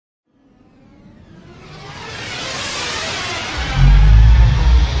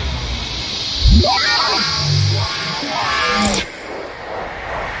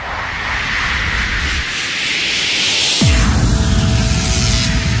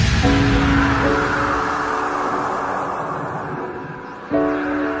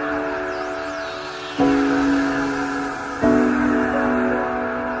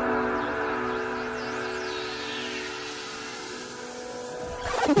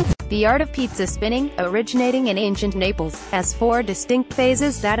The art of pizza spinning, originating in ancient Naples, has 4 distinct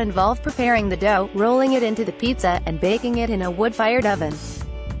phases that involve preparing the dough, rolling it into the pizza, and baking it in a wood-fired oven,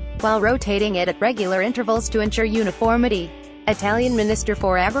 while rotating it at regular intervals to ensure uniformity. Italian Minister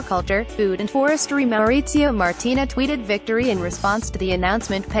for Agriculture, Food and Forestry Maurizio Martina tweeted victory in response to the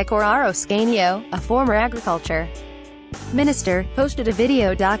announcement. Pecoraro Scanio, a former agriculture minister, posted a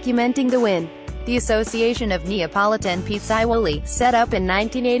video documenting the win. The Association of Neapolitan Pizzaioli, set up in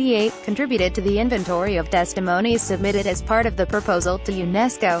 1988, contributed to the inventory of testimonies submitted as part of the proposal to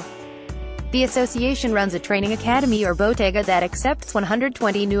UNESCO. The association runs a training academy or bottega that accepts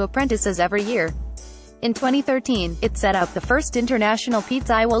 120 new apprentices every year. In 2013, it set up the first international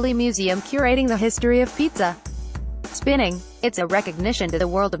pizzaioli museum curating the history of pizza spinning. It's a recognition to the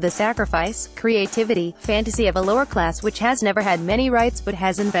world of the sacrifice, creativity, fantasy of a lower class which has never had many rights but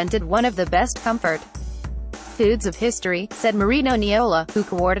has invented one of the best comfort foods of history, said Marino Niola, who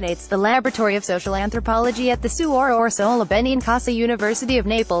coordinates the Laboratory of Social Anthropology at the Suor Orsola Benincasa University of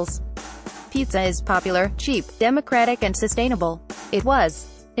Naples. Pizza is popular, cheap, democratic and sustainable. It was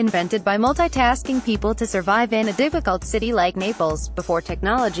invented by multitasking people to survive in a difficult city like Naples, before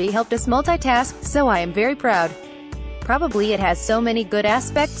technology helped us multitask, so I am very proud. Probably it has so many good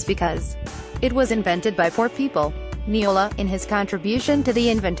aspects because it was invented by poor people. Niola, in his contribution to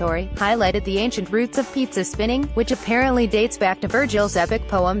the inventory, highlighted the ancient roots of pizza spinning, which apparently dates back to Virgil's epic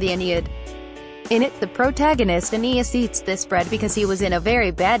poem The Aeneid. In it, the protagonist Aeneas eats this bread because he was in a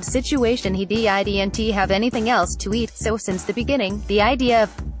very bad situation. He didn't have anything else to eat, so since the beginning, the idea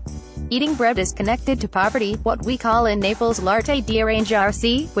of eating bread is connected to poverty, what we call in Naples l'arte di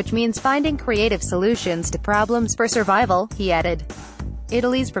arrangiarsi, which means finding creative solutions to problems for survival, he added.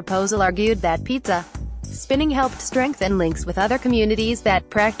 Italy's proposal argued that pizza spinning helped strengthen links with other communities that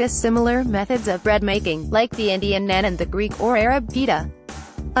practice similar methods of bread making, like the Indian naan and the Greek or Arab pita.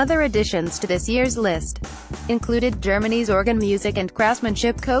 Other additions to this year's list included Germany's organ music and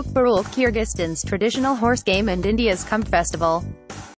craftsmanship, Koke Barul, Kyrgyzstan's traditional horse game and India's Kumbh festival.